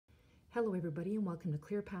Hello everybody and welcome to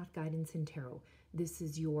Clear Path Guidance and Tarot. This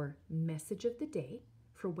is your message of the day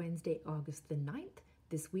for Wednesday, August the 9th.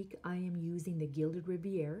 This week I am using the Gilded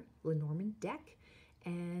Riviere Lenormand deck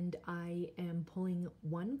and I am pulling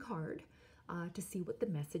one card to see what the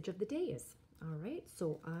message of the day is. All right,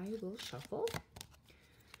 so I will shuffle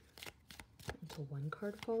until one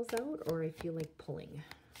card falls out or I feel like pulling.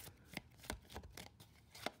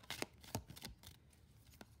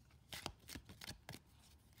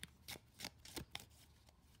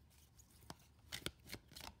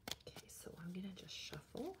 So I'm going to just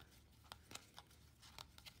shuffle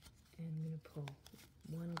and I'm going to pull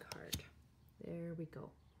one card. There we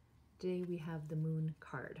go. Today we have the Moon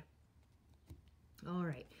card. All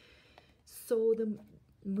right. So the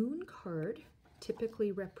Moon card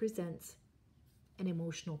typically represents an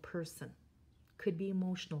emotional person. Could be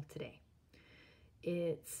emotional today.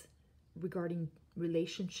 It's regarding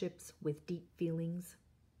relationships with deep feelings,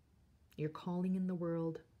 your calling in the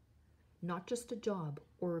world, not just a job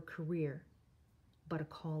or a career, but a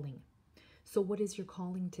calling. So what is your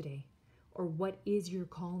calling today? Or what is your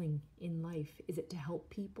calling in life? Is it to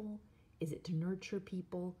help people? Is it to nurture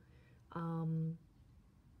people? Someone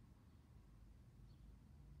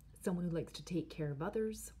who likes to take care of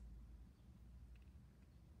others.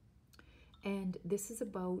 And this is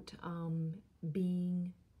about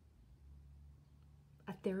being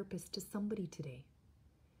a therapist to somebody today.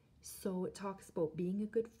 So it talks about being a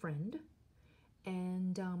good friend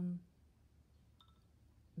and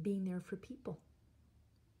being there for people.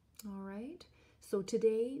 All right. So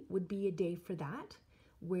today would be a day for that,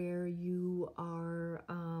 where you are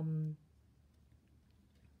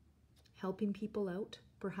helping people out,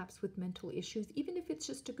 perhaps with mental issues, even if it's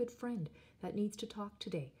just a good friend that needs to talk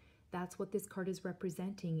today. That's what this card is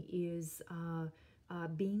representing, is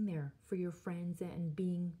being there for your friends and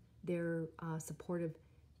being there supportive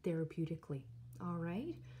therapeutically. All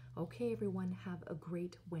right. Okay, everyone, have a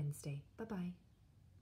great Wednesday. Bye-bye.